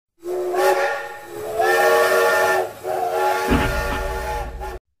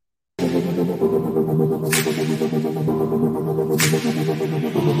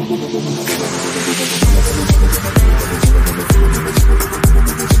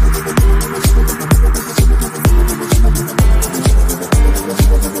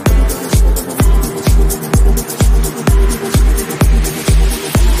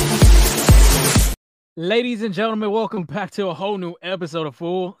ladies and gentlemen, welcome back to a whole new episode of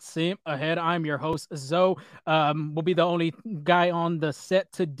Full Sim Ahead. I'm your host, Zoe. Will be the only guy on the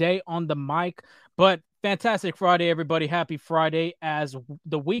set today on the mic, but fantastic Friday, everybody. Happy Friday as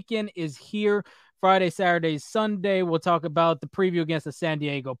the weekend is here. Friday, Saturday, Sunday. We'll talk about the preview against the San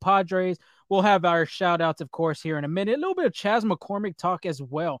Diego Padres. We'll have our shout outs, of course, here in a minute. A little bit of Chas McCormick talk as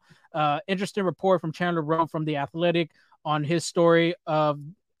well. Interesting report from Chandler Rome from The Athletic on his story of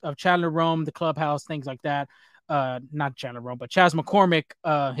Chandler Rome, the clubhouse, things like that. Not Chandler Rome, but Chas McCormick,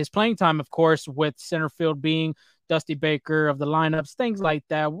 his playing time, of course, with center field being Dusty Baker of the lineups, things like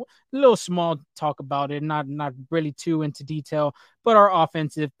that. A little small talk about it, not really too into detail, but our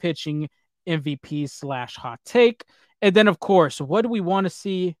offensive pitching MVP / hot take. And then, of course, what do we want to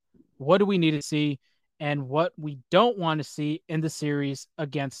see? What do we need to see? And what we don't want to see in the series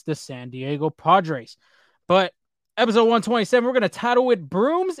against the San Diego Padres. But episode 127, we're going to title it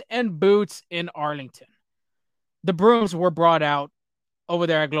Brooms and Boots in Arlington. The Brooms were brought out over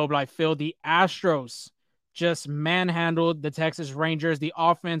there at Globe Life Field. The Astros just manhandled the Texas Rangers. The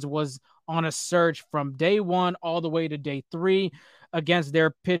offense was on a surge from day one all the way to day three against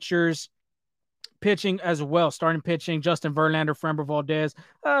their pitchers. Pitching as well, starting pitching, Justin Verlander, Framber Valdez,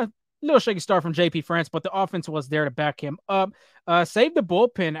 little shaky start from JP France, but the offense was there to back him up. Save the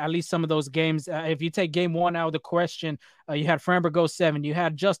bullpen, at least some of those games. If you take game one out of the question, you had Framber go 7. You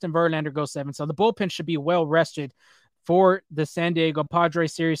had Justin Verlander go 7. So the bullpen should be well rested for the San Diego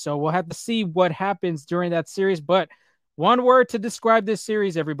Padres series. So we'll have to see what happens during that series. But one word to describe this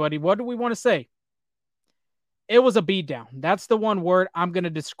series, everybody. What do we want to say? It was a beatdown. That's the one word I'm going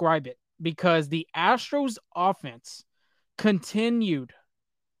to describe it, because the Astros offense continued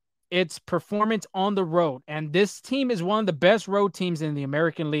its performance on the road. And this team is one of the best road teams in the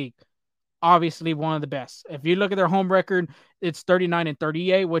American League. Obviously, one of the best. If you look at their home record, it's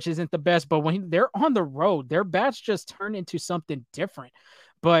 39-38, which isn't the best. But when they're on the road, their bats just turn into something different.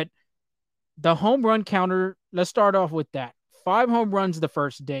 But the home run counter, let's start off with that. 5 home runs the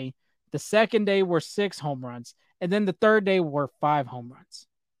first day. The second day were 6 home runs. And then the third day were 5 home runs.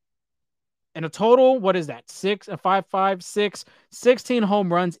 In a total, what is that? 16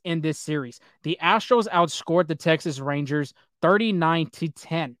 home runs in this series. The Astros outscored the Texas Rangers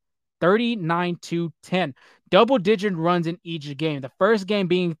 39-10. 39-10. Double-digit runs in each game. The first game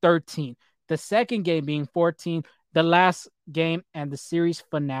being 13. The second game being 14. The last game and the series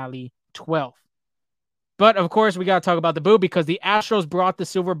finale, 12. But, of course, we got to talk about the boot, because the Astros brought the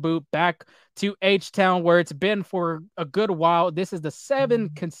silver boot back to H-Town, where it's been for a good while. This is the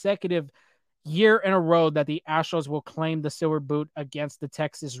 7th consecutive year in a row that the Astros will claim the silver boot against the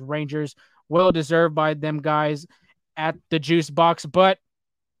Texas Rangers. Well deserved by them guys at the juice box. But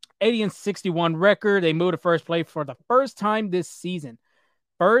 80-61 record. They moved to first place for the first time this season.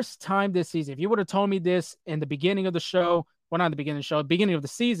 First time this season. If you would have told me this in the beginning of the show, well, not the beginning of the show, beginning of the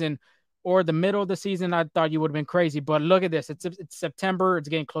season or the middle of the season, I thought you would have been crazy. But look at this. It's September. It's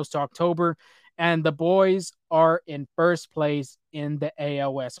getting close to October. And the boys are in first place in the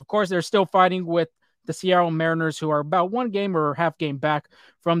ALS. Of course, they're still fighting with the Seattle Mariners, who are about 1 game or half game back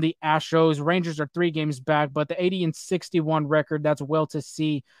from the Astros. Rangers are 3 games back, but the 80-61 record, that's well to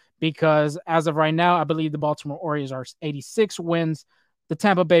see, because as of right now, I believe the Baltimore Orioles are 86 wins. The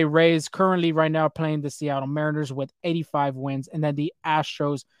Tampa Bay Rays currently right now playing the Seattle Mariners with 85 wins, and then the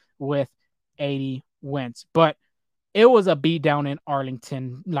Astros with 80 wins. But it was a beatdown in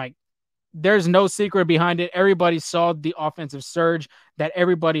Arlington. Like, there's no secret behind it. Everybody saw the offensive surge that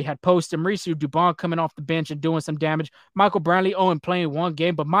everybody had posted. Mauricio Dubon coming off the bench and doing some damage. Michael Brantley playing 1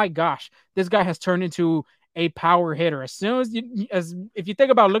 game, but my gosh, this guy has turned into a power hitter. As soon as if you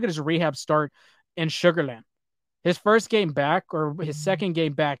think about, look at his rehab start in Sugarland. His first game back, or his second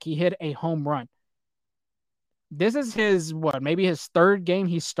game back, he hit a home run. This is his, maybe his 3rd game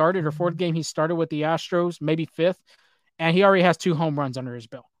he started, or 4th game he started with the Astros, maybe 5th, and he already has 2 home runs under his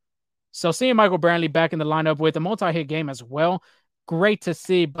belt. So seeing Michael Brantley back in the lineup with a multi-hit game as well, great to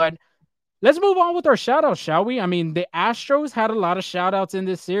see. But let's move on with our shout-outs, shall we? I mean, the Astros had a lot of shout-outs in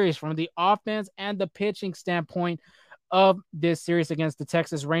this series from the offense and the pitching standpoint of this series against the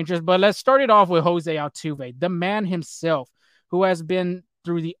Texas Rangers. But let's start it off with Jose Altuve, the man himself, who has been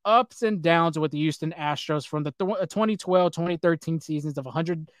through the ups and downs with the Houston Astros from the 2012-2013 seasons of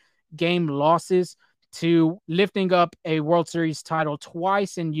 100-game losses to lifting up a World Series title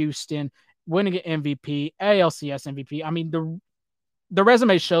twice in Houston, winning an MVP, ALCS MVP. I mean, the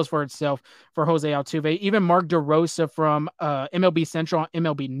resume shows for itself for Jose Altuve. Even Mark DeRosa from MLB Central on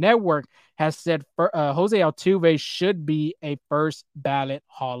MLB Network has said Jose Altuve should be a first ballot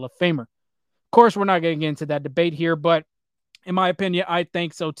Hall of Famer. Of course, we're not going to get into that debate here, but in my opinion, I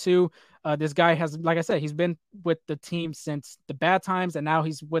think so too. This guy has, like I said, he's been with the team since the bad times, and now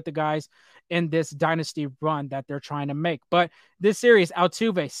he's with the guys in this dynasty run that they're trying to make. But this series,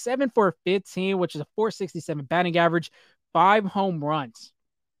 Altuve, 7 for 15, which is a 467 batting average, 5 home runs.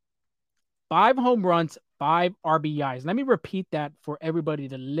 5 home runs, 5 RBIs. Let me repeat that for everybody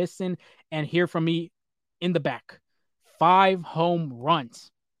to listen and hear from me in the back. 5 home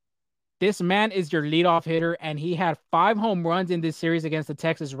runs. This man is your leadoff hitter, and he had 5 home runs in this series against the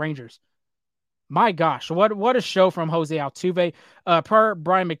Texas Rangers. My gosh, what a show from Jose Altuve. Per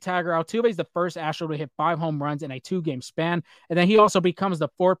Brian McTaggart, Altuve is the first Astro to hit 5 home runs in a 2-game span, and then he also becomes the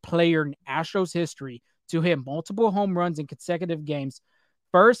 4th player in Astros history to hit multiple home runs in consecutive games,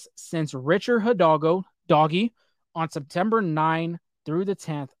 first since Richard Hidalgo, Doggy, on September 9 through the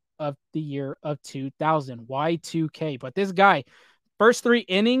 10th of the year of 2000, Y2K. But this guy, first 3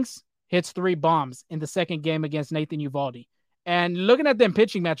 innings, hits 3 bombs in the second game against Nathan Eovaldi. And looking at them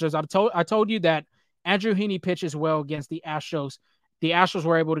pitching matchups, I told you that Andrew Heaney pitches well against the Astros. The Astros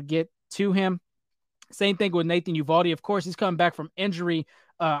were able to get to him. Same thing with Nathan Eovaldi. Of course, he's coming back from injury.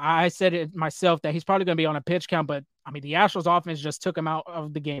 I said it myself that he's probably going to be on a pitch count, but I mean, the Astros offense just took him out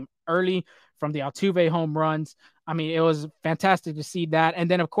of the game early from the Altuve home runs. I mean, it was fantastic to see that.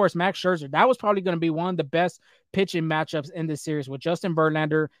 And then, of course, Max Scherzer. That was probably going to be one of the best pitching matchups in this series with Justin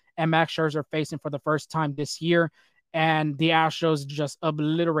Verlander and Max Scherzer facing for the first time this year. And the Astros just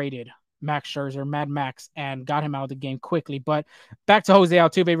obliterated Max Scherzer, Mad Max, and got him out of the game quickly. But back to Jose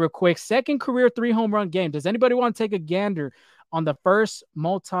Altuve real quick. Second career 3-home-run game. Does anybody want to take a gander on the first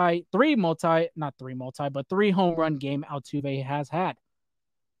 3-home-run game Altuve has had?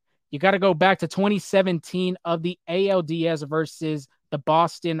 You got to go back to 2017 of the ALDS versus the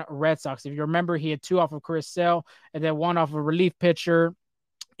Boston Red Sox. If you remember, he had 2 off of Chris Sale and then 1 off a relief pitcher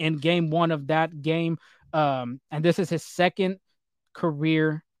in game 1 of that game. And this is his second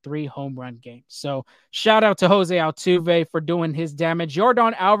career 3-home-run game. So shout out to Jose Altuve for doing his damage.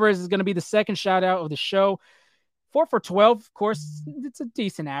 Yordan Alvarez is going to be the second shout out of the show. 4 for 12. Of course, it's a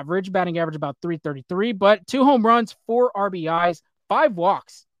decent average, batting average about 333, but 2 home runs, 4 RBIs, 5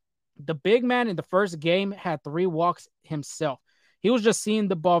 walks. The big man in the first game had 3 walks himself. He was just seeing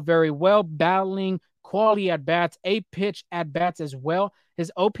the ball very well, battling quality at bats, 8 pitch at bats as well.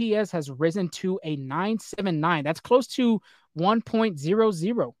 His OPS has risen to a 979. That's close to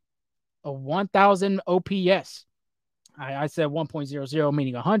 1.00, a 1,000 OPS. I said 1.00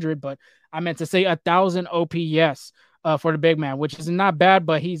 meaning 100, but I meant to say 1,000 OPS for the big man, which is not bad,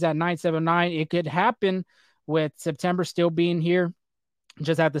 but he's at 979. It could happen with September still being here.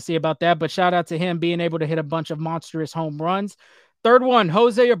 Just have to see about that, but shout out to him being able to hit a bunch of monstrous home runs. Third one,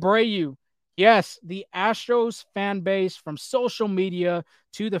 Jose Abreu. Yes, the Astros fan base, from social media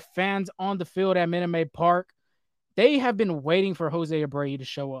to the fans on the field at Minute Maid Park, they have been waiting for Jose Abreu to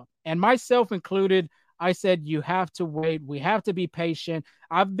show up. And myself included, I said, you have to wait. We have to be patient.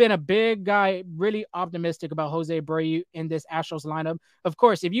 I've been a big guy, really optimistic about Jose Abreu in this Astros lineup. Of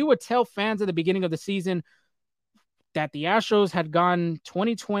course, if you would tell fans at the beginning of the season that the Astros had gotten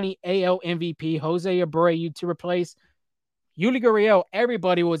 2020 AL MVP Jose Abreu to replace Yuli Gurriel,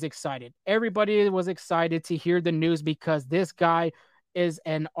 everybody was excited. Everybody was excited to hear the news because this guy is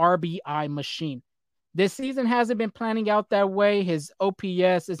an RBI machine. This season hasn't been planning out that way. His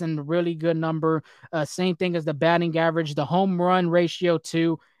OPS isn't a really good number. Same thing as the batting average. The home run ratio,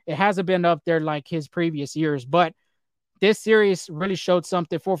 too. It hasn't been up there like his previous years. But this series really showed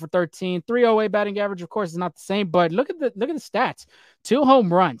something. 4 for 13. 308 batting average, of course, is not the same. But look at the stats. 2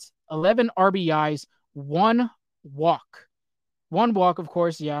 home runs, 11 RBIs, 1 walk. 1 walk, of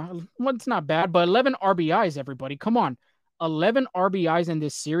course, yeah. Well, it's not bad, but 11 RBIs, everybody. Come on. 11 RBIs in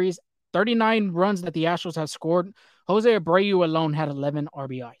this series. 39 runs that the Astros have scored. Jose Abreu alone had 11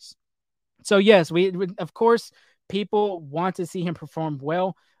 RBIs. So, yes, we of course, people want to see him perform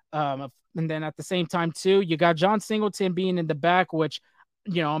well. And then at the same time, too, you got John Singleton being in the back, which,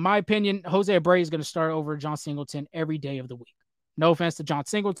 you know, in my opinion, Jose Abreu is going to start over John Singleton every day of the week. No offense to John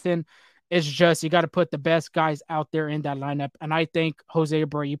Singleton. It's just you got to put the best guys out there in that lineup. And I think Jose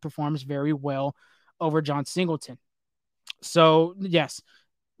Abreu performs very well over John Singleton. So, yes,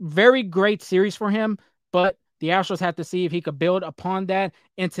 very great series for him. But the Astros have to see if he could build upon that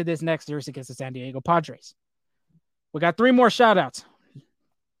into this next series against the San Diego Padres. We got 3 more shout-outs.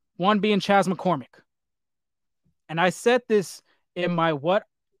 One being Chas McCormick. And I said this in my what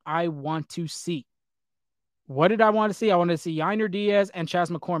I want to see. What did I want to see? I wanted to see Yainer Diaz and Chas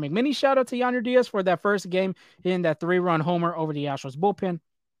McCormick. Mini shout out to Yainer Diaz for that first game in that 3-run homer over the Astros bullpen.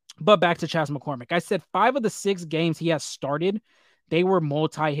 But back to Chas McCormick. I said 5 of the 6 games he has started, they were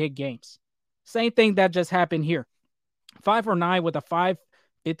multi-hit games. Same thing that just happened here. 5 for 9 with a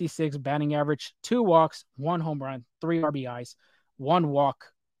 56 batting average, 2 walks, 1 home run, 3 RBIs, 1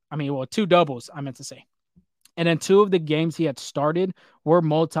 walk. I mean, well, 2 doubles, I meant to say. And then 2 of the games he had started were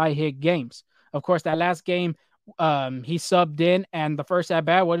multi-hit games. Of course, that last game, he subbed in, and the first at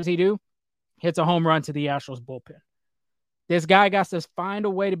bat, what does he do? Hits a home run to the Astros bullpen. This guy got to find a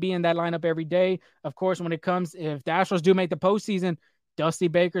way to be in that lineup every day. Of course, when it comes, if the Astros do make the postseason, Dusty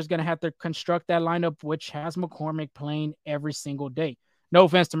Baker's going to have to construct that lineup, which has McCormick playing every single day. No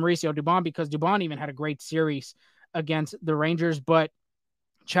offense to Mauricio Dubon, because Dubon even had a great series against the Rangers, but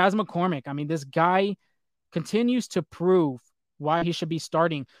Chas McCormick, I mean, this guy continues to prove why he should be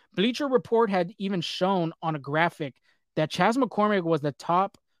starting. Bleacher Report had even shown on a graphic that Chas McCormick was the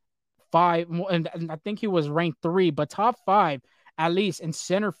top 5, and I think he was ranked 3, but top 5 at least in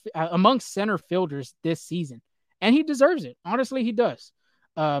amongst center fielders this season, and he deserves it. Honestly, he does.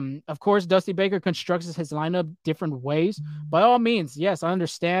 Of course, Dusty Baker constructs his lineup different ways. By all means, yes, I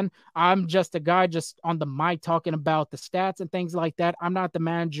understand. I'm just a guy just on the mic talking about the stats and things like that. I'm not the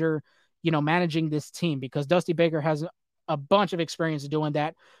manager, managing this team, because Dusty Baker has a bunch of experience doing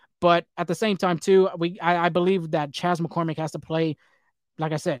that. But at the same time, too, I believe that Chas McCormick has to play,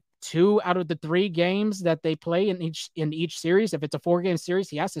 like I said, 2 out of the 3 games that they play in each series. If it's a 4-game series,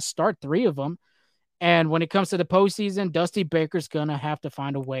 he has to start 3 of them. And when it comes to the postseason, Dusty Baker's going to have to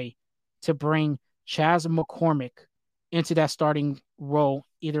find a way to bring Chas McCormick into that starting role,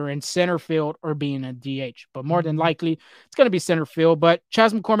 either in center field or being a DH. But more than likely, it's going to be center field. But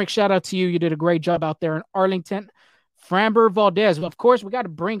Chas McCormick, shout out to you. You did a great job out there in Arlington. Framber Valdez. Of course, we got to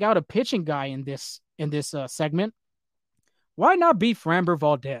bring out a pitching guy in this segment. Why not be Framber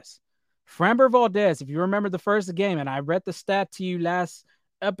Valdez? Framber Valdez, if you remember the first game, and I read the stat to you last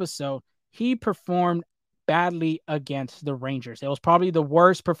episode, he performed badly against the Rangers. It was probably the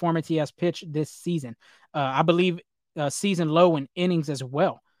worst performance he has pitched this season. I believe season low in innings as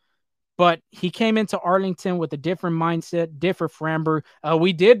well. But he came into Arlington with a different mindset, different Framber.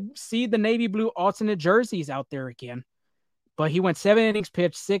 We did see the navy blue alternate jerseys out there again. But he went 7 innings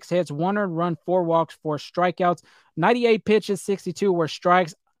pitched, 6 hits, 1 earned run, 4 walks, 4 strikeouts, 98 pitches, 62 were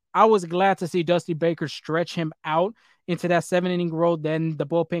strikes. I was glad to see Dusty Baker stretch him out into that 7-inning role. Then the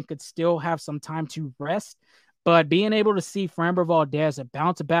bullpen could still have some time to rest. But being able to see Framber Valdez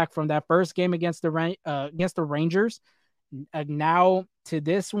bounce back from that first game against the Rangers, now to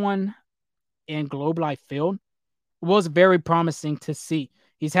this one in Globe Life Field, was very promising to see.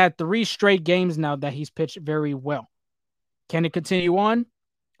 He's had 3 straight games now that he's pitched very well. Can it continue on?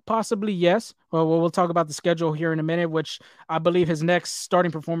 Possibly, yes. Well, we'll talk about the schedule here in a minute, which I believe his next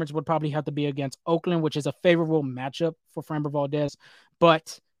starting performance would probably have to be against Oakland, which is a favorable matchup for Framber Valdez.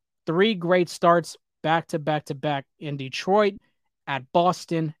 But 3 great starts back to back in Detroit, at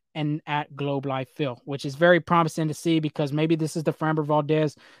Boston, and at Globe Life Field, which is very promising to see, because maybe this is the Framber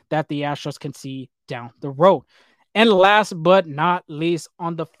Valdez that the Astros can see down the road. And last but not least,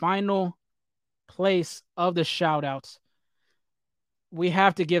 on the final place of the shout-outs, we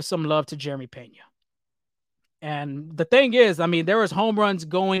have to give some love to Jeremy Pena. And the thing is, I mean, there was home runs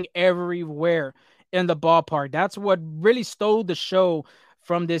going everywhere in the ballpark. That's what really stole the show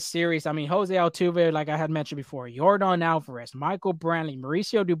from this series. I mean, Jose Altuve, like I had mentioned before, Yordan Alvarez, Michael Brantley,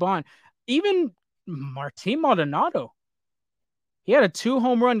 Mauricio Dubon, even Martin Maldonado. He had a 2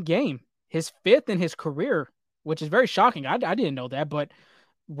 home run game, his 5th in his career, which is very shocking. I didn't know that, but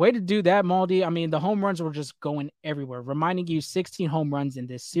way to do that, Maldi. I mean, the home runs were just going everywhere, reminding you 16 home runs in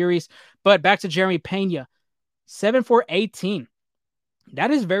this series. But back to Jeremy Pena, 7 for 18.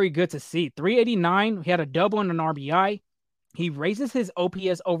 That is very good to see. 389. He had a double and an RBI. He raises his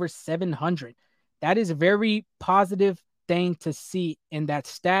OPS over 700. That is a very positive thing to see in that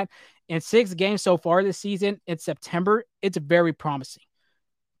stat. In 6 games so far this season, in September, it's very promising.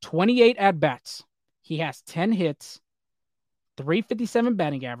 28 at-bats. He has 10 hits, 357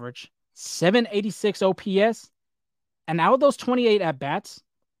 batting average, 786 OPS. And out of those 28 at-bats,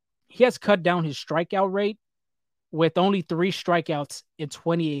 he has cut down his strikeout rate with only 3 strikeouts in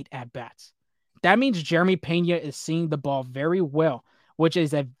 28 at-bats. That means Jeremy Pena is seeing the ball very well, which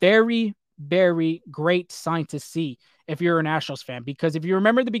is a very, very great sign to see if you're an Astros fan. Because if you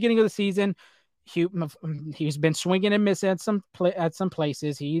remember the beginning of the season, he's been swinging and missing at some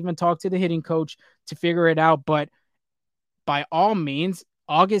places. He even talked to the hitting coach to figure it out. But by all means,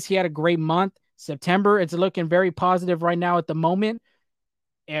 August, he had a great month. September, it's looking very positive right now at the moment.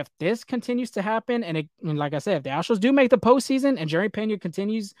 If this continues to happen, and like I said, if the Astros do make the postseason and Jeremy Pena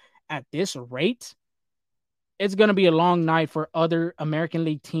continues at this rate, it's going to be a long night for other American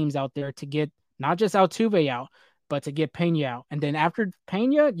League teams out there to get not just Altuve out, but to get Pena out. And then after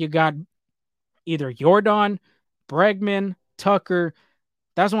Pena, you got either Yordan, Bregman, Tucker.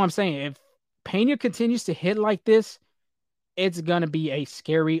 That's what I'm saying. If Pena continues to hit like this, it's going to be a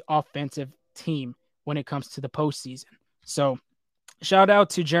scary offensive team when it comes to the postseason. So, shout out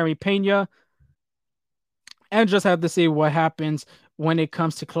to Jeremy Pena, and just have to see what happens when it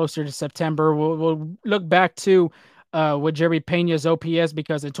comes to closer to September. We'll look back to with Jeremy Pena's OPS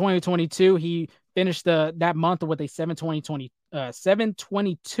because in 2022 he finished that month with a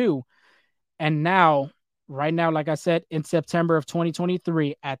 722, and now right now, like I said, in September of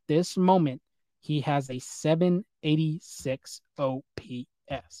 2023, at this moment, he has a 786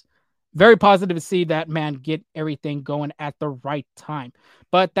 OPS. Very positive to see that man get everything going at the right time.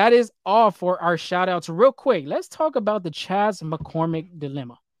 But that is all for our shout outs. Real quick, let's talk about the Chas McCormick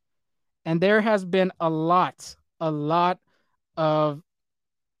dilemma. And there has been a lot of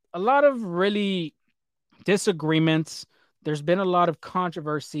really disagreements. There's been a lot of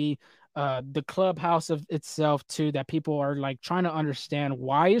controversy. The clubhouse of itself too, that people are like trying to understand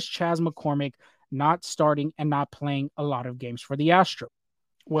why is Chas McCormick not starting and not playing a lot of games for the Astros.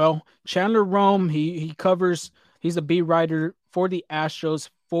 Well, Chandler Rome, he covers, he's a beat writer for the Astros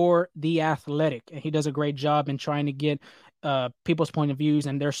for The Athletic, and he does a great job in trying to get people's point of views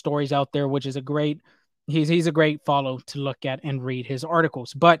and their stories out there, which is a great, he's a great follow to look at and read his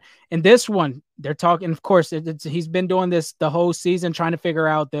articles. But in this one, they're talking, of course, he's been doing this the whole season, trying to figure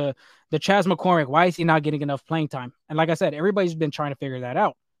out the Chas McCormick, why is he not getting enough playing time? And like I said, everybody's been trying to figure that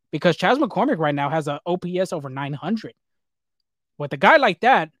out because Chas McCormick right now has an OPS over 900. With a guy like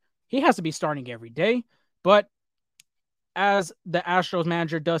that, he has to be starting every day. But as the Astros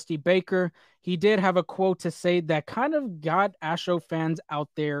manager, Dusty Baker, he did have a quote to say that kind of got Astro fans out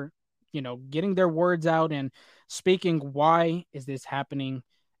there, getting their words out and speaking, why is this happening?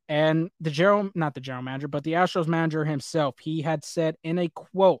 And not the general manager, but the Astros manager himself, he had said in a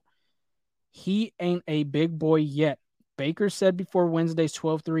quote, he ain't a big boy yet. Baker said before Wednesday's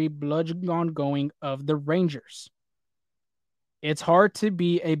 12-3 blood going of the Rangers. It's hard to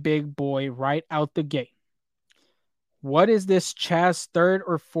be a big boy right out the gate. What is this Chas third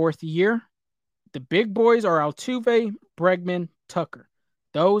or fourth year? The big boys are Altuve, Bregman, Tucker.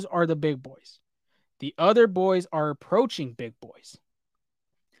 Those are the big boys. The other boys are approaching big boys.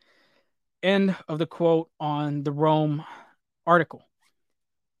 End of the quote on the Rome article.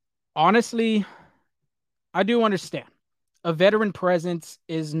 Honestly, I do understand. A veteran presence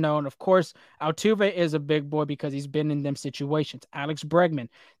is known. Of course, Altuve is a big boy because he's been in them situations. Alex Bregman,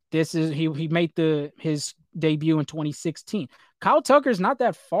 he made his debut in 2016. Kyle Tucker's not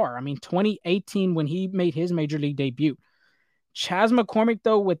that far. I mean, 2018 when he made his major league debut. Chas McCormick,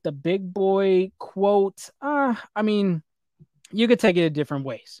 though, with the big boy quote, I mean, you could take it in different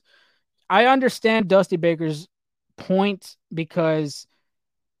ways. I understand Dusty Baker's point because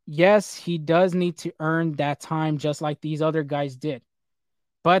yes, he does need to earn that time just like these other guys did.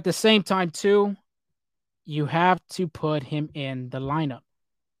 But at the same time, too, you have to put him in the lineup.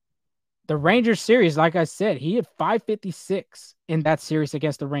 The Rangers series, like I said, he had 556 in that series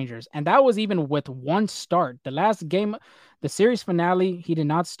against the Rangers. And that was even with one start. The last game, the series finale, he did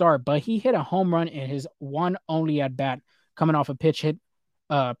not start, but he hit a home run in his one only at bat coming off a pitch hit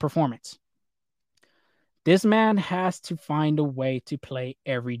performance. This man has to find a way to play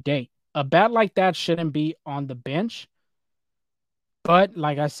every day. A bat like that shouldn't be on the bench. But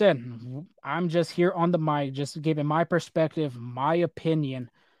like I said, I'm just here on the mic, just giving my perspective, my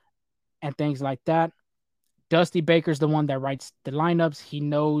opinion, and things like that. Dusty Baker's the one that writes the lineups. He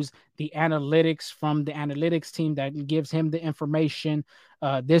knows the analytics from the analytics team that gives him the information.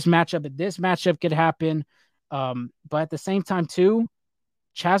 This matchup could happen. But at the same time, too,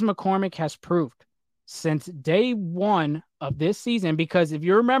 Chas McCormick has proved since day one of this season, because if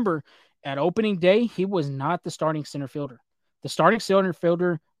you remember, at opening day, he was not the starting center fielder. The starting center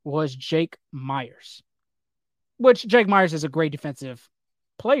fielder was Jake Myers, which Jake Myers is a great defensive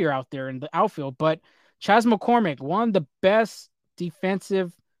player out there in the outfield. But Chas McCormick, one of the best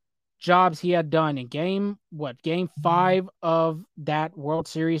defensive jobs he had done in game 5 of that World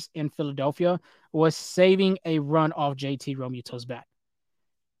Series in Philadelphia was saving a run off JT Realmuto's bat.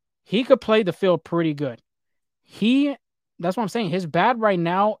 He could play the field pretty good. That's what I'm saying. His bat right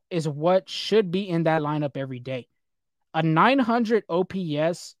now is what should be in that lineup every day. A 900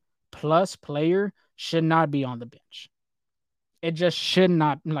 OPS plus player should not be on the bench. It just should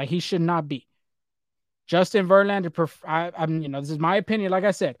not, he should not be. Justin Verlander, this is my opinion. Like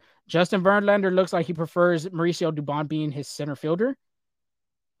I said, Justin Verlander looks like he prefers Mauricio Dubon being his center fielder.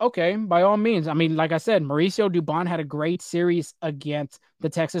 Okay, by all means. I mean, like I said, Mauricio Dubon had a great series against the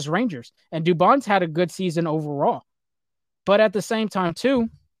Texas Rangers, and Dubon's had a good season overall. But at the same time, too,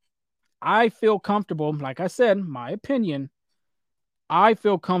 I feel comfortable, like I said, my opinion, I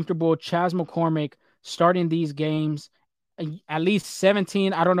feel comfortable Chas McCormick starting these games, at least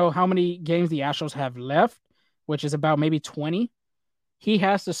 17. I don't know how many games the Astros have left, which is about maybe 20. He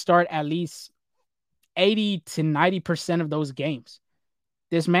has to start at least 80 to 90% of those games.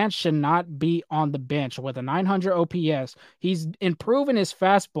 This man should not be on the bench with a 900 OPS. He's improving his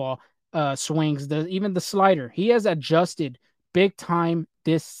fastball swings, even the slider. He has adjusted big time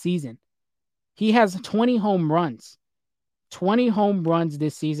this season. He has 20 home runs. 20 home runs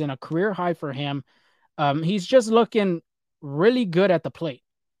this season, a career high for him. He's just looking really good at the plate.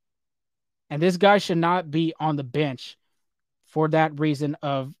 And this guy should not be on the bench for that reason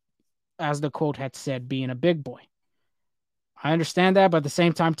of, as the quote had said, being a big boy. I understand that, but at the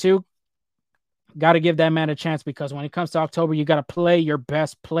same time, too, got to give that man a chance because when it comes to October, you got to play your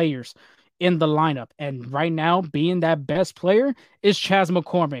best players in the lineup. And right now, being that best player is Chas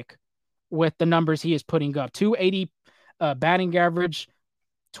McCormick with the numbers he is putting up. 280 batting average,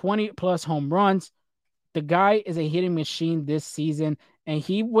 20 plus home runs. The guy is a hitting machine this season, and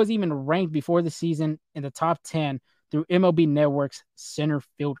he was even ranked before the season in the top 10 through MLB Network's center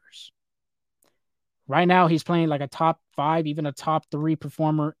fielders. Right now, he's playing like a top 5, even a top 3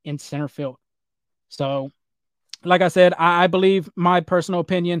 performer in center field. So, like I said, I believe, my personal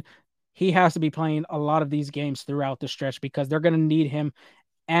opinion, he has to be playing a lot of these games throughout the stretch because they're going to need him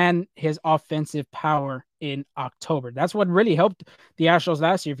and his offensive power in October. That's what really helped the Astros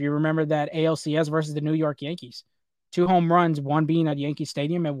last year. If you remember that ALCS versus the New York Yankees, 2 home runs, one being at Yankee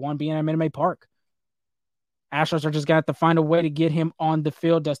Stadium and one being at Minute Maid Park. Astros are just going to have to find a way to get him on the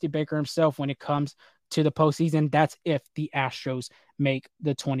field, Dusty Baker himself, when it comes to the postseason. That's if the Astros make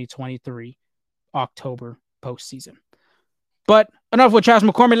the 2023 October postseason. But enough with Chas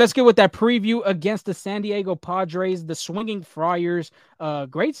McCormick. Let's get with that preview against the San Diego Padres, the Swinging Friars.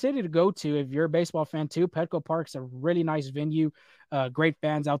 Great city to go to if you're a baseball fan too. Petco Park's a really nice venue. Great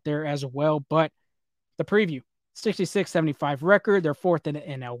fans out there as well. But the preview, 66-75 record. They're 4th in the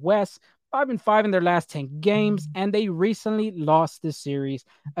NL West. 5-5 in their last 10 games, and they recently lost the series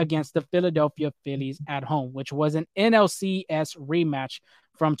against the Philadelphia Phillies at home, which was an NLCS rematch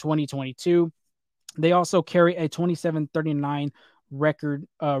from 2022. They also carry a 27-39 record,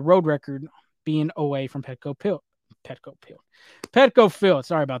 road record, being away from Petco Field.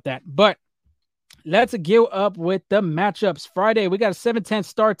 Sorry about that. But let's get up with the matchups. Friday, we got a 7:10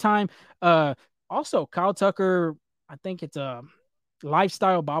 start time. Also, Kyle Tucker, I think it's a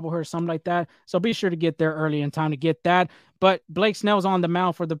lifestyle bobblehead or something like that. So be sure to get there early in time to get that. But Blake Snell's on the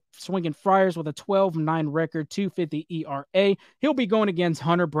mound for the Swinging Friars with a 12-9 record, 2.50 ERA. He'll be going against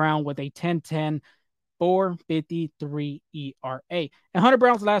Hunter Brown with a 10-10, 4.53 ERA. And Hunter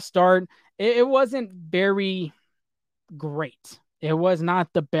Brown's last start, it wasn't very great. It was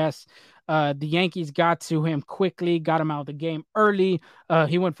not the best. The Yankees got to him quickly, got him out of the game early.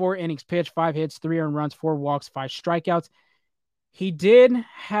 He went 4 innings pitched, 5 hits, 3 earned runs, 4 walks, 5 strikeouts. He did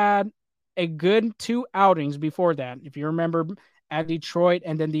have a good 2 outings before that, if you remember, at Detroit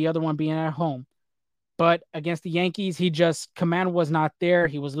and then the other one being at home. But against the Yankees, command was not there.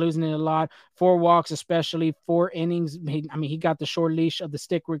 He was losing it a lot. 4 walks, especially 4 innings. He got the short leash of the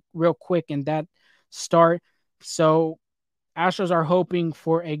stick real quick in that start. So Astros are hoping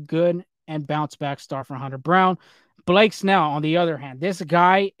for a good and bounce back start for Hunter Brown. Blake Snell, on the other hand, this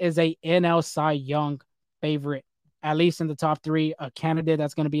guy is a NL Cy Young favorite, at least in the top 3, a candidate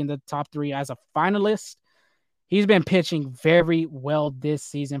that's going to be in the top 3 as a finalist. He's been pitching very well this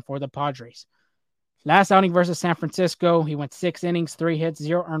season for the Padres. Last outing versus San Francisco, he went 6 innings, 3 hits,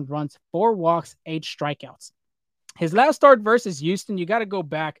 0 earned runs, 4 walks, 8 strikeouts. His last start versus Houston, you got to go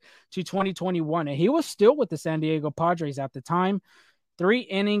back to 2021, and he was still with the San Diego Padres at the time. 3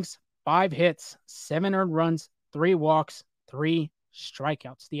 innings, 5 hits, 7 earned runs, 3 walks, 3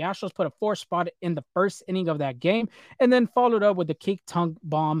 strikeouts. The Astros put a 4 spot in the first inning of that game and then followed up with a kick tongue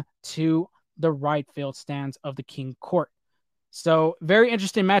bomb to the right field stands of the King Court. So very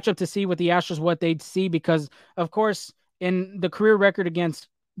interesting matchup to see with the Astros, what they'd see, because of course in the career record against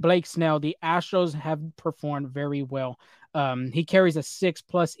Blake Snell, the Astros have performed very well. He carries a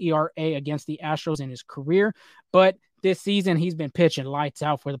 6+ ERA against the Astros in his career, but this season he's been pitching lights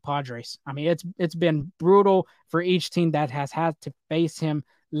out for the Padres. It's been brutal for each team that has had to face him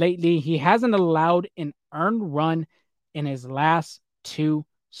lately. He hasn't allowed an earned run in his last 2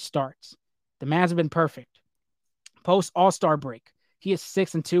 starts. The man's been perfect. Post All-Star break, he is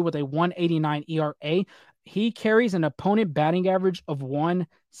 6-2 with a 1.89 ERA. He carries an opponent batting average of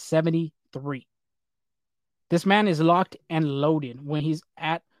 173. This man is locked and loaded when he's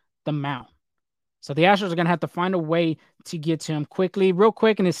at the mound. So the Astros are going to have to find a way to get to him quickly. Real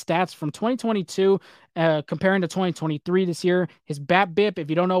quick in his stats from 2022, comparing to 2023 this year, his BABIP, if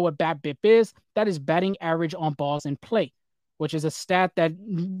you don't know what BABIP is, that is batting average on balls in play, which is a stat that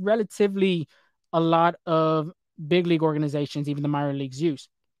relatively a lot of big league organizations, even the minor leagues, use.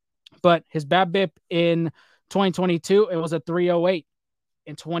 But his BABIP in 2022, it was a 308.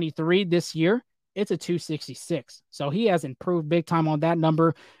 In 23 this year, it's a 266. So he has improved big time on that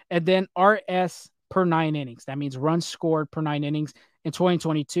number. And then RS per 9 innings. That means runs scored per 9 innings. In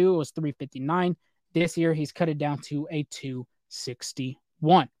 2022, it was 359. This year, he's cut it down to a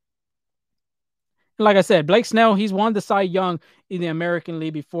 261. Like I said, Blake Snell, he's won the Cy Young in the American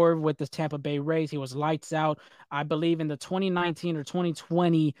League before with the Tampa Bay Rays. He was lights out, I believe, in the 2019 or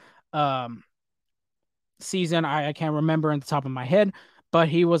 2020 season. I can't remember on the top of my head, but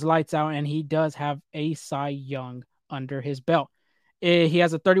he was lights out, and he does have a Cy Young under his belt. He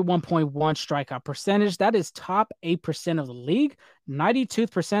has a 31.1 strikeout percentage. That is top 8% of the league,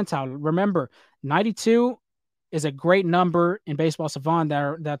 92th percentile. Remember, 92 is a great number in Baseball Savant.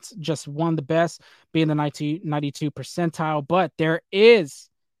 That's just one of the best, being the 92 percentile. But there is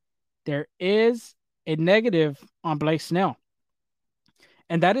a negative on Blake Snell,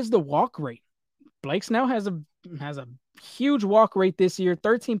 and that is the walk rate. Blake Snell has a huge walk rate this year,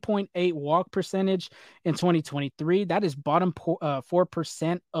 13.8 walk percentage in 2023. That is bottom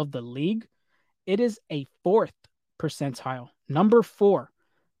 4% of the league. It is a 4th percentile, number 4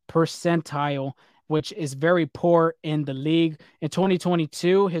 percentile, which is very poor in the league. In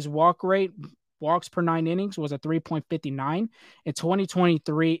 2022, his walk rate, walks per 9 innings, was a 3.59. In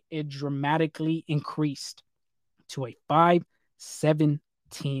 2023, it dramatically increased to a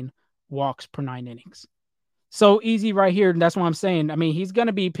 5.17 walks per 9 innings. So easy right here. And that's what I'm saying. I mean, he's going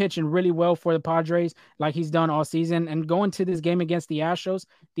to be pitching really well for the Padres like he's done all season. And going to this game against the Astros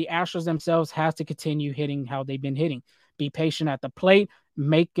themselves has to continue hitting how they've been hitting. Be patient at the plate.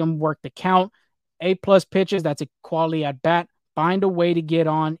 Make them work the count. A+ pitches, that's a quality at bat. Find a way to get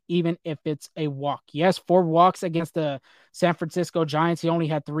on, even if it's a walk. Yes, 4 walks against the San Francisco Giants. He only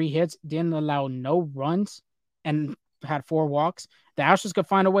had 3 hits, didn't allow no runs, and had 4 walks. The Astros could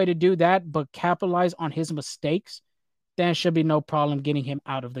find a way to do that, but capitalize on his mistakes. Then it should be no problem getting him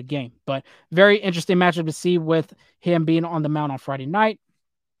out of the game. But very interesting matchup to see with him being on the mound on Friday night.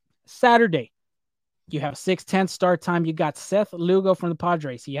 Saturday, you have 6:10 start time. You got Seth Lugo from the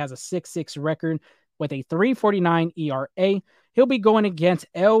Padres. He has a 6.6 record with a 3.49 ERA. He'll be going against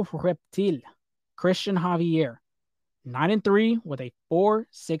El Reptil, Christian Javier, 9-3 with a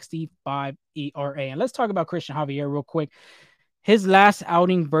 4.65 ERA. And let's talk about Christian Javier real quick. His last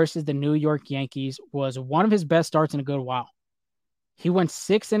outing versus the New York Yankees was one of his best starts in a good while. He went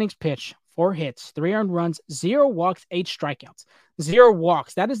 6 innings pitched, 4 hits, 3 earned runs, 0 walks, 8 strikeouts. 0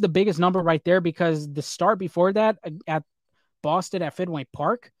 walks. That is the biggest number right there, because the start before that at Boston at Fenway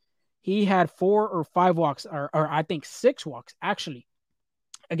Park, he had 4 or 5 walks, or I think 6 walks, actually,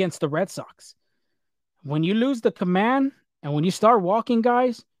 against the Red Sox. When you lose the command and when you start walking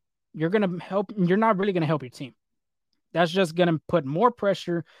guys, you're not really going to help your team. That's just going to put more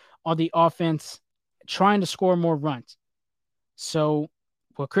pressure on the offense trying to score more runs. So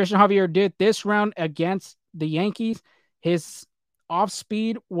what Christian Javier did this round against the Yankees, his off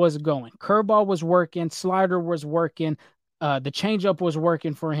speed was going. Curveball was working. Slider was working. The changeup was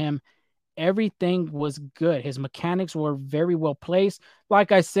working for him. Everything was good. His mechanics were very well placed.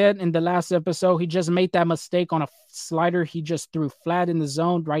 Like I said in the last episode, he just made that mistake on a slider. He just threw flat in the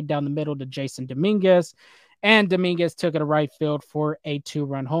zone right down the middle to Jason Dominguez. And Dominguez took it to right field for a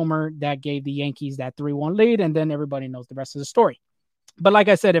 2-run homer that gave the Yankees that 3-1 lead. And then everybody knows the rest of the story. But like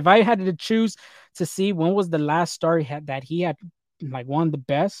I said, if I had to choose to see when was the last start that he had like one of the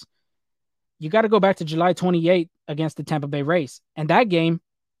best, you got to go back to July 28th against the Tampa Bay Rays. And that game,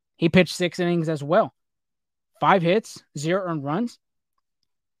 he pitched 6 innings as well. 5 hits, 0 earned runs.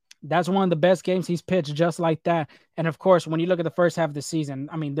 That's one of the best games he's pitched just like that. And of course, when you look at the first half of the season,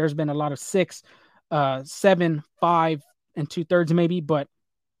 I mean, there's been a lot of 6, 7, 5, and 2/3 maybe. But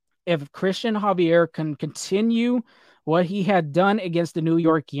if Christian Javier can continue what he had done against the New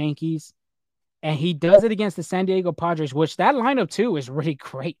York Yankees, and he does it against the San Diego Padres, which that lineup too is really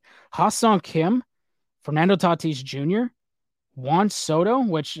great. Ha-Seong Kim, Fernando Tatis Jr., Juan Soto,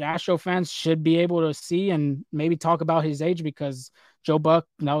 which Astro fans should be able to see and maybe talk about his age, because Joe Buck,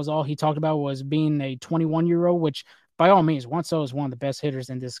 that was all he talked about, was being a 21-year-old, which by all means, Juan Soto is one of the best hitters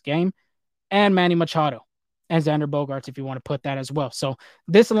in this game. And Manny Machado and Xander Bogaerts, if you want to put that as well. So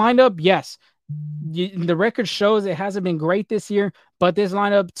this lineup, yes, the record shows it hasn't been great this year, but this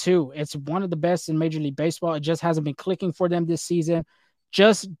lineup too, it's one of the best in Major League Baseball. It just hasn't been clicking for them this season.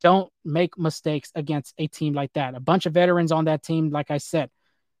 Just don't make mistakes against a team like that. A bunch of veterans on that team, like I said.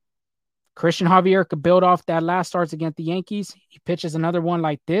 Christian Javier could build off that last starts against the Yankees. He pitches another one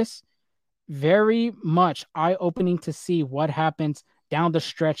like this. Very much eye-opening to see what happens down the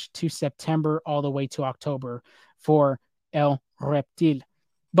stretch to September all the way to October for El Reptil.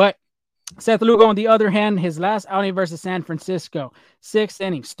 But Seth Lugo, on the other hand, his last outing versus San Francisco, 6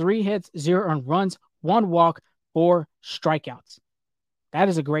 innings, 3 hits, 0 earned runs, 1 walk, 4 strikeouts. That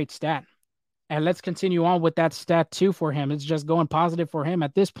is a great stat. And let's continue on with that stat too for him. It's just going positive for him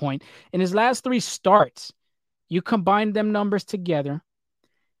at this point. In his last 3 starts, you combine them numbers together,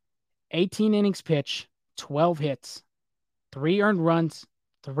 18 innings pitched, 12 hits, 3 earned runs,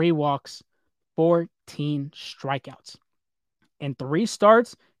 3 walks, 14 strikeouts. In 3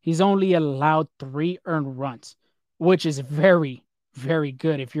 starts, he's only allowed 3 earned runs, which is very, very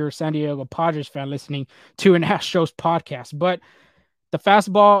good if you're a San Diego Padres fan listening to an Astros podcast. But the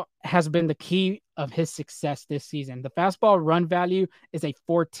fastball has been the key of his success this season. The fastball run value is a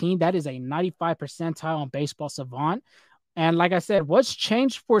 14. That is a 95 percentile on Baseball Savant. And like I said, what's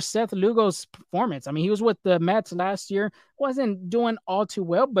changed for Seth Lugo's performance? I mean, he was with the Mets last year, wasn't doing all too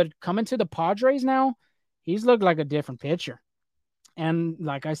well, but coming to the Padres now, he's looked like a different pitcher. And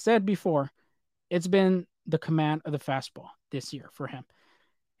like I said before, it's been the command of the fastball this year for him.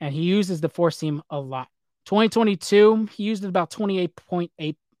 And he uses the four seam a lot. 2022, he used it about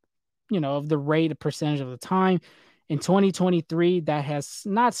 28.8, of the rate percentage of the time. In 2023, that has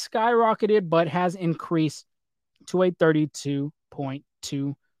not skyrocketed, but has increased to a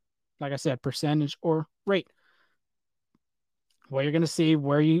 32.2, like I said, percentage or rate. Well, you're going to see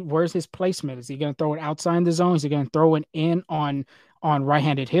where's his placement. Is he going to throw it outside the zone? Is he going to throw it in on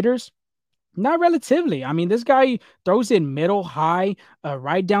right-handed hitters? Not relatively. I mean, this guy throws it middle, high,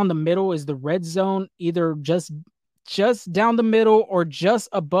 right down the middle is the red zone, either just down the middle or just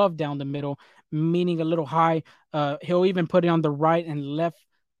above down the middle, meaning a little high. He'll even put it on the right and left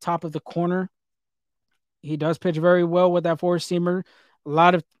top of the corner. He does pitch very well with that four-seamer. A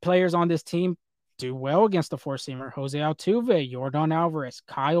lot of players on this team do well against the four-seamer. Jose Altuve, Yordan Alvarez,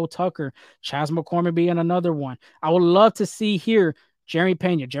 Kyle Tucker, Chas McCormick being another one. I would love to see here Jerry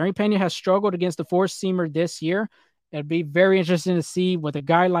Pena. Jerry Pena has struggled against the four-seamer this year. It'd be very interesting to see with a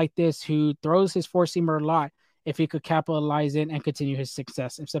guy like this who throws his four-seamer a lot, if he could capitalize it and continue his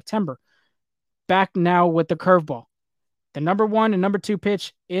success in September. Back now with the curveball. The number 1 and number 2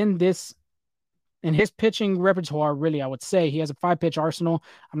 pitch in his pitching repertoire, really, I would say he has a 5-pitch arsenal.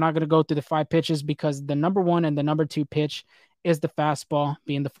 I'm not going to go through the 5 pitches because the number 1 and the number 2 pitch is the fastball,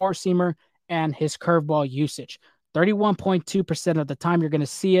 being the four-seamer, and his curveball usage. 31.2% of the time you're going to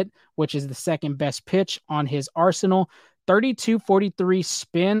see it, which is the second best pitch on his arsenal. 3243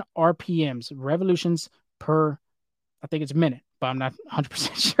 spin RPMs, revolutions per, I think it's minute, but I'm not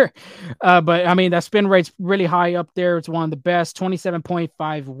 100% sure. But I mean, that spin rate's really high up there. It's one of the best,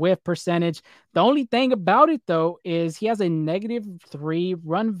 27.5 whiff percentage. The only thing about it, though, is he has a -3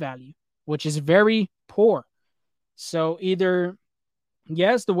 run value, which is very poor. So either,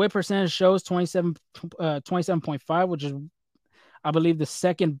 yes, the whip percentage shows 27.5, which is, I believe, the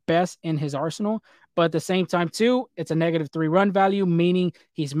second best in his arsenal. But at the same time, too, it's a -3 run value, meaning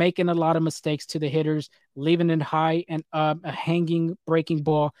he's making a lot of mistakes to the hitters, leaving it high and up, a hanging breaking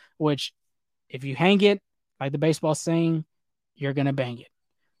ball, which if you hang it, like the baseball saying, you're going to bang it.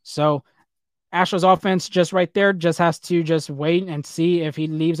 So Astros offense just right there just has to just wait and see if he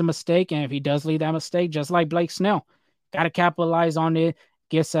leaves a mistake. And if he does leave that mistake, just like Blake Snell, got to capitalize on it,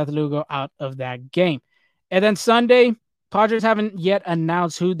 get Seth Lugo out of that game. And then Sunday, Padres haven't yet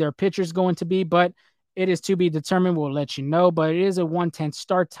announced who their pitcher is going to be, but it is to be determined. We'll let you know, but it is a 1:10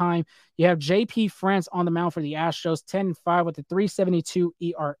 start time. You have J.P. France on the mound for the Astros, 10-5 with a 3.72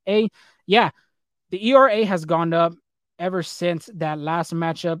 ERA. Yeah, the ERA has gone up ever since that last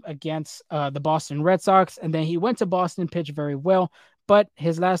matchup against the Boston Red Sox, and then he went to Boston, pitched very well, but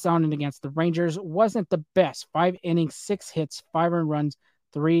his last outing against the Rangers wasn't the best. 5 innings, 6 hits, 5 earned runs,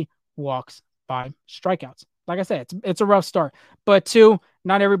 3 walks, 5 strikeouts. Like I said, it's a rough start. But 2,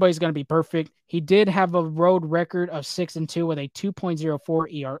 not everybody's going to be perfect. He did have a road record of 6-2 with a 2.04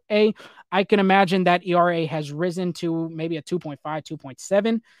 ERA. I can imagine that ERA has risen to maybe a 2.5,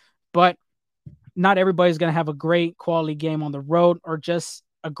 2.7, but not everybody's going to have a great quality game on the road or just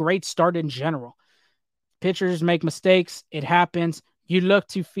a great start in general. Pitchers make mistakes. It happens. You look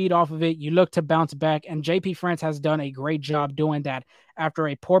to feed off of it. You look to bounce back. And J.P. France has done a great job doing that. After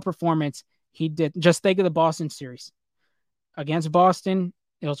a poor performance, he did. Just think of the Boston series. Against Boston,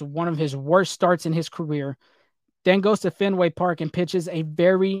 it was one of his worst starts in his career. Then goes to Fenway Park and pitches a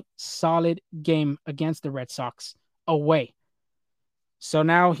very solid game against the Red Sox away. So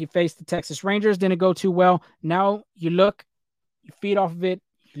now he faced the Texas Rangers, didn't go too well. Now you look, you feed off of it,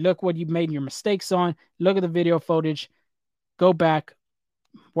 you look what you made your mistakes on, look at the video footage, go back,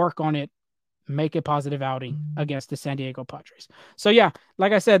 work on it, make a positive outing against the San Diego Padres. So yeah,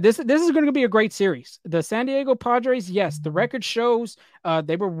 like I said, this is going to be a great series. The San Diego Padres, yes, the record shows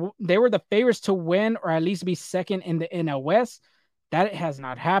they were the favorites to win or at least be second in the NL West. That has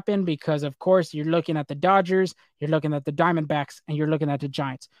not happened because, of course, you're looking at the Dodgers, you're looking at the Diamondbacks, and you're looking at the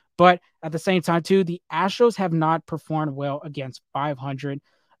Giants. But at the same time, too, the Astros have not performed well against 500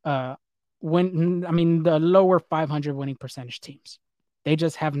 the lower 500 winning percentage teams. They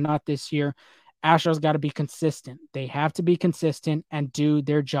just have not this year. Astros got to be consistent. They have to be consistent and do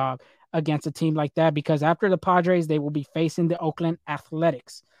their job against a team like that because after the Padres, they will be facing the Oakland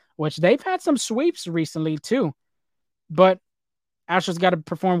Athletics, which they've had some sweeps recently too. But Astros got to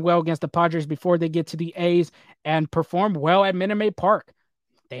perform well against the Padres before they get to the A's and perform well at Minute Maid Park.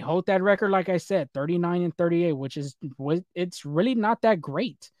 They hold that record, like I said, 39-38, which is it's really not that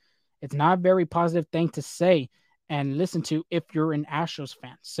great. It's not a very positive thing to say and listen to if you're an Astros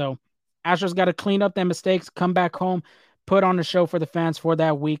fan. So Astros got to clean up their mistakes, come back home, put on a show for the fans for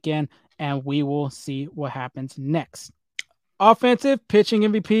that weekend, and we will see what happens next. Offensive, pitching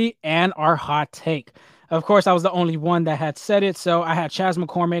MVP, and our hot take. Of course, I was the only one that had said it, so I had Chas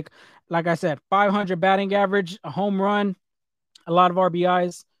McCormick. Like I said, 500 batting average, a home run, a lot of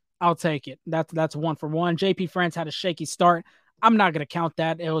RBIs. I'll take it. That's 1-for-1. JP France had a shaky start. I'm not going to count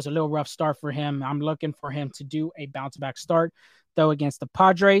that. It was a little rough start for him. I'm looking for him to do a bounce-back start, though, against the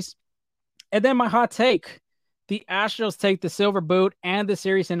Padres. And then my hot take, the Astros take the silver boot and the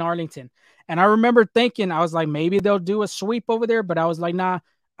series in Arlington. And I remember thinking, I was like, maybe they'll do a sweep over there. But I was like, nah,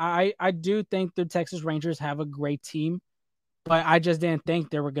 I do think the Texas Rangers have a great team. But I just didn't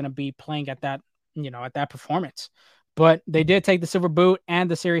think they were going to be playing at that, at that performance. But they did take the silver boot and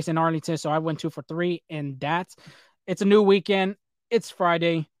the series in Arlington. So I went 2 for 3 in that. It's a new weekend. It's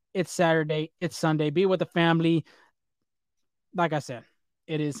Friday. It's Saturday. It's Sunday. Be with the family. Like I said,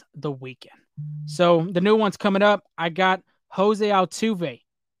 it is the weekend. So the new one's coming up. I got Jose Altuve.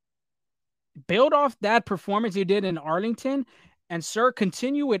 Build off that performance you did in Arlington, and sir,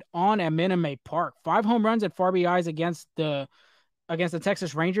 continue it on at Minute Maid Park. 5 home runs and 4 RBIs against the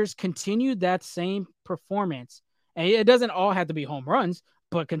Texas Rangers. Continue that same performance. And it doesn't all have to be home runs,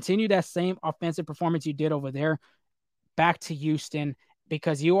 but continue that same offensive performance you did over there back to Houston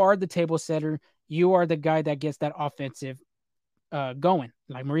because you are the table setter. You are the guy that gets that offensive going.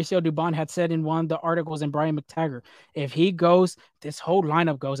 Like Mauricio Dubon had said in one of the articles, and Brian McTaggart, if he goes, this whole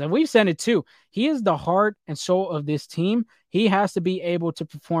lineup goes. And we've said it too. He is the heart and soul of this team. He has to be able to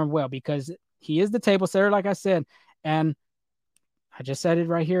perform well because he is the table setter, like I said. And I just said it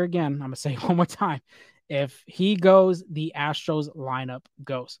right here again. I'm going to say it one more time. If he goes, the Astros lineup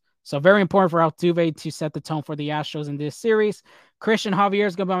goes. So very important for Altuve to set the tone for the Astros in this series. Christian Javier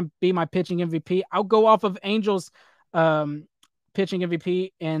is going to be my pitching MVP. I'll go off of Angels pitching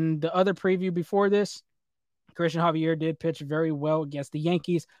MVP in the other preview before this. Christian Javier did pitch very well against the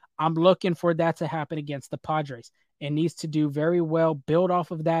Yankees. I'm looking for that to happen against the Padres. It needs to do very well, build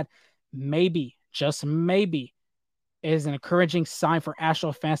off of that. Maybe, just maybe, is an encouraging sign for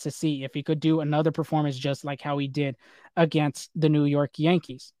Astros fans to see if he could do another performance just like how he did against the New York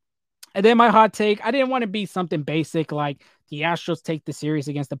Yankees. And then my hot take, I didn't want to be something basic like the Astros take the series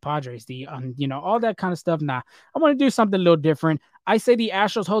against the Padres, all that kind of stuff. Nah, I want to do something a little different. I say the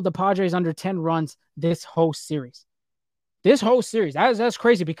Astros hold the Padres under 10 runs this whole series. That's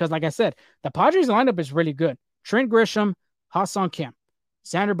crazy because, like I said, the Padres lineup is really good. Trent Grisham, Ha-Seong Kim,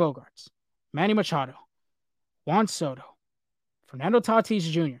 Xander Bogaerts, Manny Machado, Juan Soto, Fernando Tatis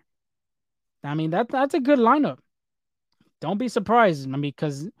Jr. I mean, that's a good lineup. Don't be surprised.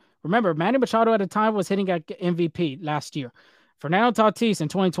 Because remember, Manny Machado at the time was hitting at MVP last year. Fernando Tatis in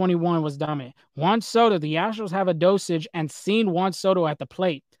 2021 was dominant. Juan Soto, the Astros have a dosage and seen Juan Soto at the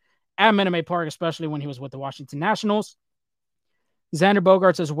plate at Minute Maid Park, especially when he was with the Washington Nationals. Xander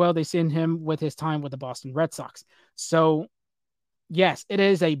Bogaerts as well. They've seen him with his time with the Boston Red Sox. So, yes, it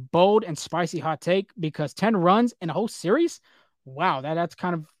is a bold and spicy hot take because 10 runs in a whole series? Wow, that's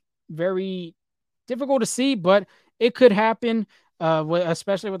kind of very difficult to see, but it could happen,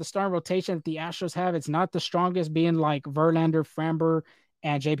 especially with the starting rotation that the Astros have. It's not the strongest, being like Verlander, Framber,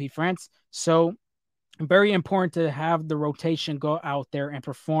 and JP France. So very important to have the rotation go out there and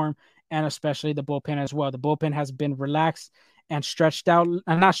perform, and especially the bullpen as well. The bullpen has been relaxed and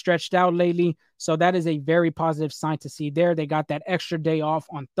not stretched out lately. So that is a very positive sign to see there. They got that extra day off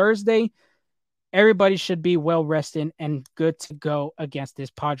on Thursday. Everybody should be well rested and good to go against this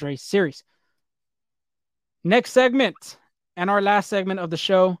Padres series. Next segment, And our last segment of the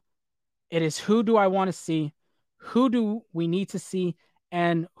show, it is who do I want to see, who do we need to see,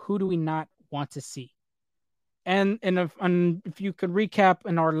 and who do we not want to see. And if you could recap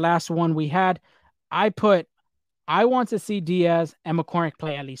in our last one we had, I want to see Diaz and McCormick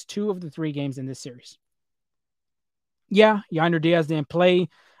play at least 2 of the 3 games in this series. Yeah, Yainer Diaz didn't play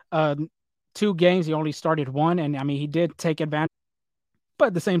uh, 2 games. He only started one, and I mean he did take advantage. But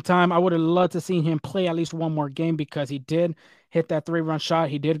at the same time, I would have loved to see him play at least one more game because he did hit that 3-run shot.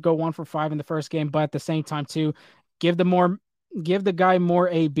 He did go 1 for 5 in the first game, but at the same time, too, give the more give the guy more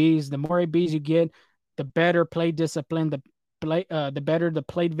ABs. The more ABs you get, the better play discipline, the better the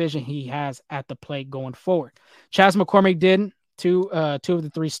plate vision he has at the plate going forward. Chas McCormick did two of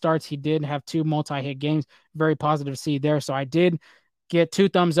the 3 starts. He did have 2 multi-hit games. Very positive to see there. So I did get 2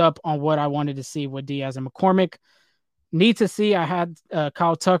 thumbs up on what I wanted to see with Diaz and McCormick. Need to see. I had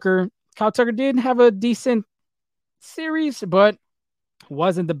Kyle Tucker. Kyle Tucker did have a decent series, but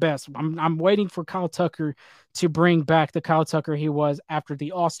wasn't the best. I'm waiting for Kyle Tucker to bring back the Kyle Tucker he was after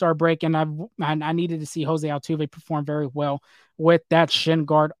the All-Star break, and I needed to see Jose Altuve perform very well with that shin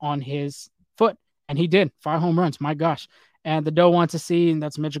guard on his foot, and he did. 5 home runs, my gosh. And the Doe want to see, and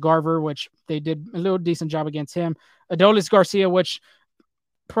that's Mitch Garver, which they did a little decent job against him. Adolis Garcia, which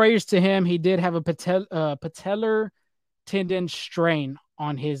praise to him, he did have a patellar tendon strain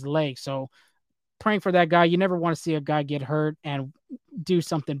on his leg. So praying for that guy. You never want to see a guy get hurt and do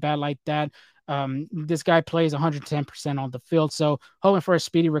something bad like that. This guy plays 110% on the field. So hoping for a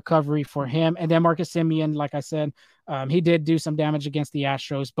speedy recovery for him. And then Marcus Semien, like I said, he did do some damage against the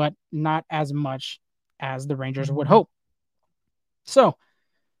Astros, but not as much as the Rangers would hope. So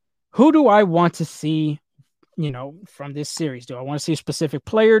who do I want to see, from this series? Do I want to see a specific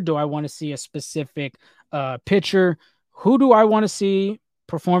player? Do I want to see a specific pitcher? Who do I want to see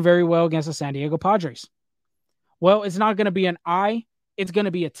perform very well against the San Diego Padres? Well, it's not going to be an I. It's going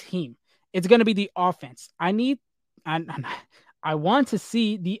to be a team. It's going to be the offense. I want to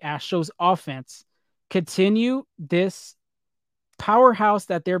see the Astros offense continue this powerhouse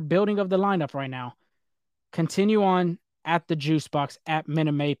that they're building of the lineup right now. Continue on at the juice box at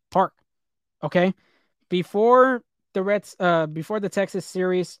Minute Maid Park. Okay. Before the Texas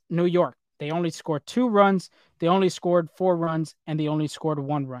series, New York, they only scored 2 runs. They only scored 4 runs, and they only scored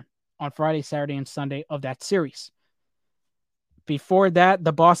 1 run on Friday, Saturday, and Sunday of that series. Before that,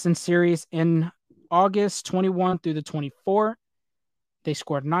 the Boston series in August 21 through the 24, they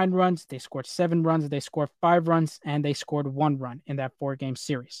scored 9 runs. They scored 7 runs. They scored 5 runs, and they scored 1 run in that 4-game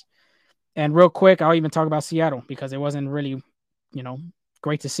series. And real quick, I'll even talk about Seattle because it wasn't really,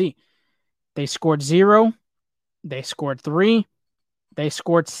 great to see. They scored 0. They scored 3. They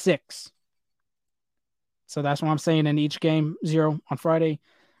scored 6. So that's what I'm saying in each game. 0 on Friday,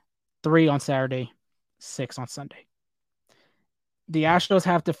 3 on Saturday, 6 on Sunday. The Astros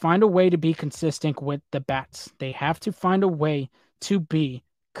have to find a way to be consistent with the bats. They have to find a way to be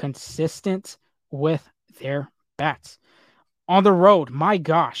consistent with their bats. On the road, my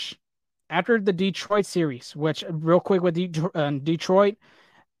gosh. After the Detroit series, which real quick with Detroit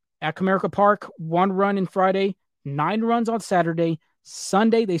at Comerica Park, 1 run in Friday, 9 runs on Saturday.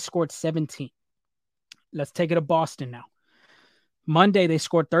 Sunday, they scored 17. Let's take it to Boston now. Monday, they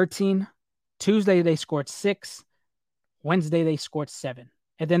scored 13. Tuesday, they scored 6. Wednesday, they scored 7.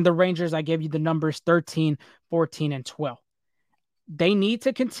 And then the Rangers, I gave you the numbers 13, 14, and 12. They need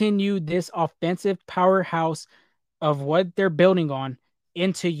to continue this offensive powerhouse of what they're building on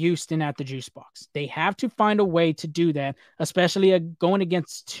into Houston at the juice box. They have to find a way to do that, especially going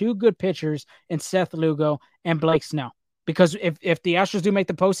against 2 good pitchers in Seth Lugo and Blake Snell. Because if the Astros do make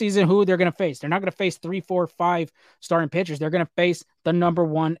the postseason, who they're going to face? They're not going to face 3, 4, 5 starting pitchers. They're going to face the number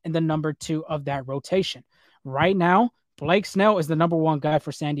 1 and the number 2 of that rotation. Right now, Blake Snell is the number 1 guy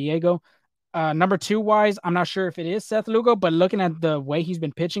for San Diego. Number 2 wise, I'm not sure if it is Seth Lugo, but looking at the way he's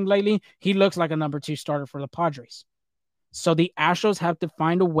been pitching lately, he looks like a number 2 starter for the Padres. So the Astros have to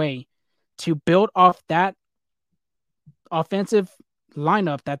find a way to build off that offensive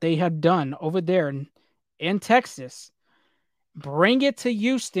lineup that they have done over there in Texas, bring it to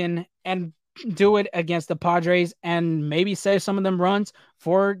Houston and do it against the Padres and maybe save some of them runs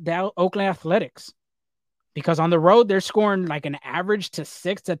for the Oakland Athletics. Because on the road, they're scoring like an average to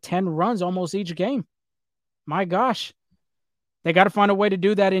 6 to 10 runs almost each game. My gosh. They got to find a way to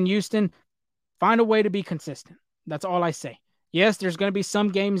do that in Houston. Find a way to be consistent. That's all I say. Yes, there's going to be some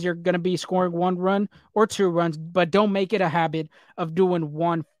games you're going to be scoring 1 run or 2 runs, but don't make it a habit of doing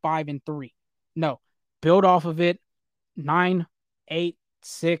 1, 5, and 3. No. Build off of it. 9, 8,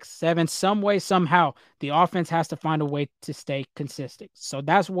 6, 7, some way, somehow, the offense has to find a way to stay consistent. So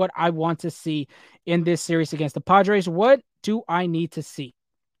that's what I want to see in this series against the Padres. What do I need to see?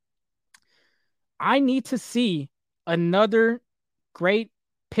 I need to see another great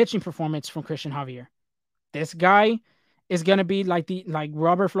pitching performance from Christian Javier. This guy is going to be like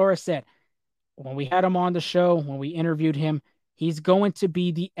Robert Flores said when we had him on the show, when we interviewed him, he's going to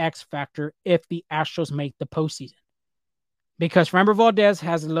be the X factor if the Astros make the postseason. Because Framber Valdez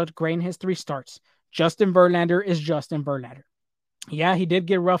has looked great in his 3 starts. Justin Verlander is Justin Verlander. Yeah, he did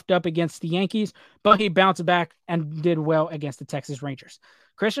get roughed up against the Yankees, but he bounced back and did well against the Texas Rangers.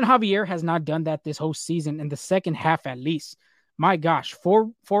 Christian Javier has not done that this whole season, in the second half at least. My gosh,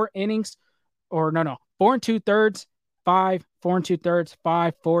 four innings, or no, 4 2/3, 5, 4 2/3,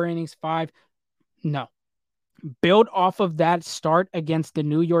 5, 4 innings, 5. No. Build off of that start against the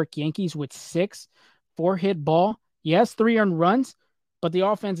New York Yankees with 6 4-hit ball. Yes, 3 earned runs, but the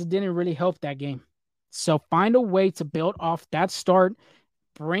offense didn't really help that game. So find a way to build off that start,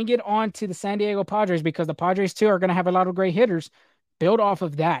 bring it on to the San Diego Padres, because the Padres too are going to have a lot of great hitters. Build off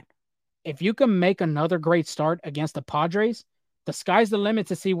of that. If you can make another great start against the Padres, the sky's the limit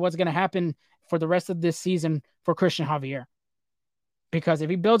to see what's going to happen for the rest of this season for Christian Javier. Because if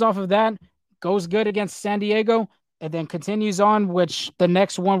he builds off of that, goes good against San Diego, and then continues on, which the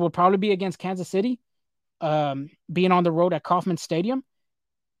next one will probably be against Kansas City, being on the road at Kauffman Stadium.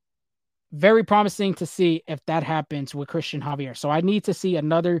 Very promising to see if that happens with Christian Javier. So I need to see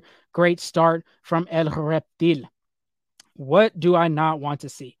another great start from El Reptil. What do I not want to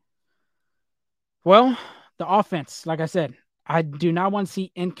see? Well, the offense, like I said, I do not want to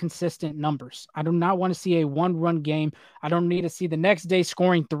see inconsistent numbers. I do not want to see a 1-run game. I don't need to see the next day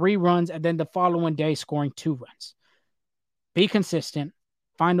scoring 3 runs and then the following day scoring 2 runs. Be consistent.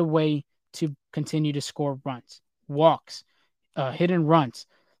 Find a way to continue to score runs, walks, hit and runs.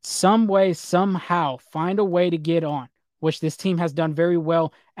 Some way, somehow, find a way to get on, which this team has done very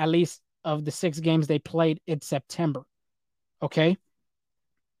well, at least of the 6 games they played in September. Okay?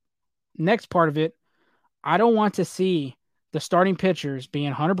 Next part of it, I don't want to see the starting pitchers,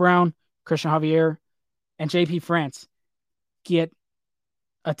 being Hunter Brown, Christian Javier, and JP France, get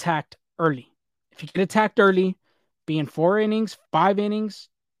attacked early. If you get attacked early, being 4 innings, 5 innings,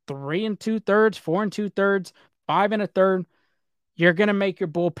 3 2/3, 4 2/3, 5 1/3, you're going to make your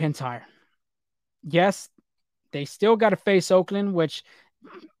bullpen tired. Yes, they still got to face Oakland, which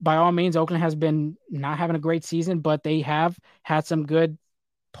by all means, Oakland has been not having a great season, but they have had some good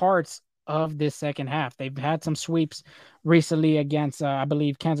parts of this second half. They've had some sweeps recently against, I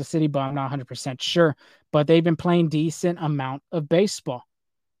believe, Kansas City, but I'm not 100% sure. But they've been playing decent amount of baseball.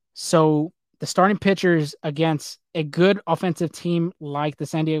 So the starting pitchers against a good offensive team like the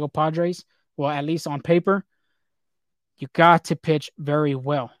San Diego Padres, well, at least on paper, you got to pitch very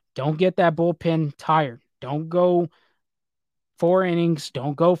well. Don't get that bullpen tired. Don't go 4 innings.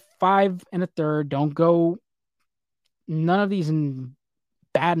 Don't go 5 1/3. Don't go none of these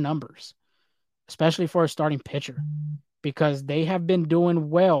bad numbers, especially for a starting pitcher, because they have been doing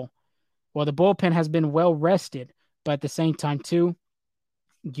well. Well, the bullpen has been well rested, but at the same time, too,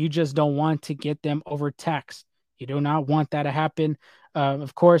 you just don't want to get them overtaxed. You do not want that to happen.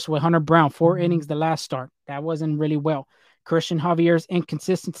 Of course, with Hunter Brown, 4 innings the last start. That wasn't really well. Christian Javier's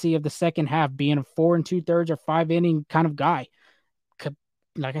inconsistency of the second half, being a 4 2/3 or 5 inning kind of guy.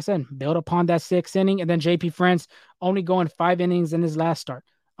 Like I said, build upon that 6th inning, and then JP France only going 5 innings in his last start.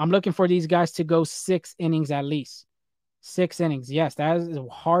 I'm looking for these guys to go 6 innings at least. 6 innings. Yes, that is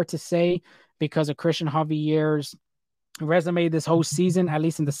hard to say because of Christian Javier's resume this whole season, at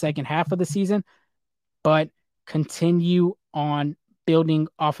least in the second half of the season. But continue on building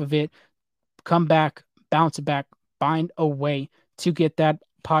off of it. Come back, bounce back, find a way to get that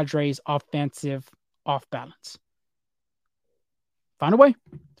Padres offensive off balance. Find a way.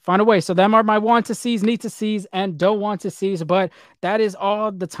 Find a way. So them are my want to sees, need to sees, and don't want to sees. But that is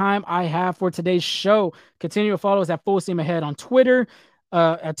all the time I have for today's show. Continue to follow us at Full Steam Ahead on Twitter,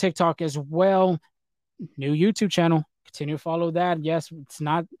 at TikTok as well. New YouTube channel. Continue to follow that. Yes, it's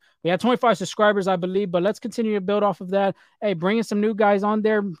not. We have 25 subscribers, I believe, but let's continue to build off of that. Hey, bring in some new guys on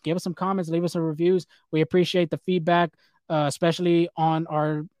there. Give us some comments. Leave us some reviews. We appreciate the feedback, especially on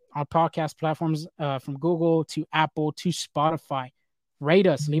our podcast platforms, from Google to Apple to Spotify. Rate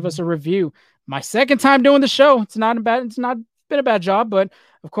us. Leave us a review. My second time doing the show. It's not been a bad job, but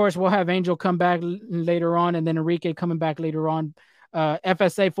of course we'll have Angel come back later on, and then Enrique coming back later on.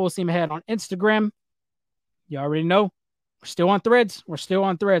 FSA Full Steam Ahead on Instagram. You already know. We're still on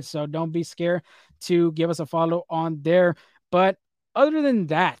Threads. So don't be scared to give us a follow on there. But other than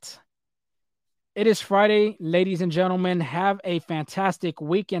that, it is Friday, ladies and gentlemen. Have a fantastic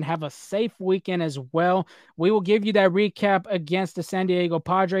weekend. Have a safe weekend as well. We will give you that recap against the San Diego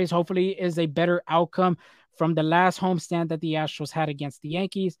Padres. Hopefully it is a better outcome from the last homestand that the Astros had against the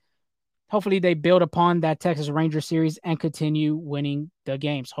Yankees. Hopefully they build upon that Texas Rangers series and continue winning the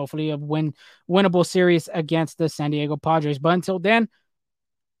games. Hopefully a winnable series against the San Diego Padres. But until then,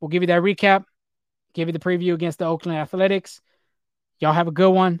 we'll give you that recap, give you the preview against the Oakland Athletics. Y'all have a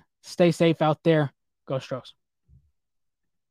good one. Stay safe out there. Go Stros.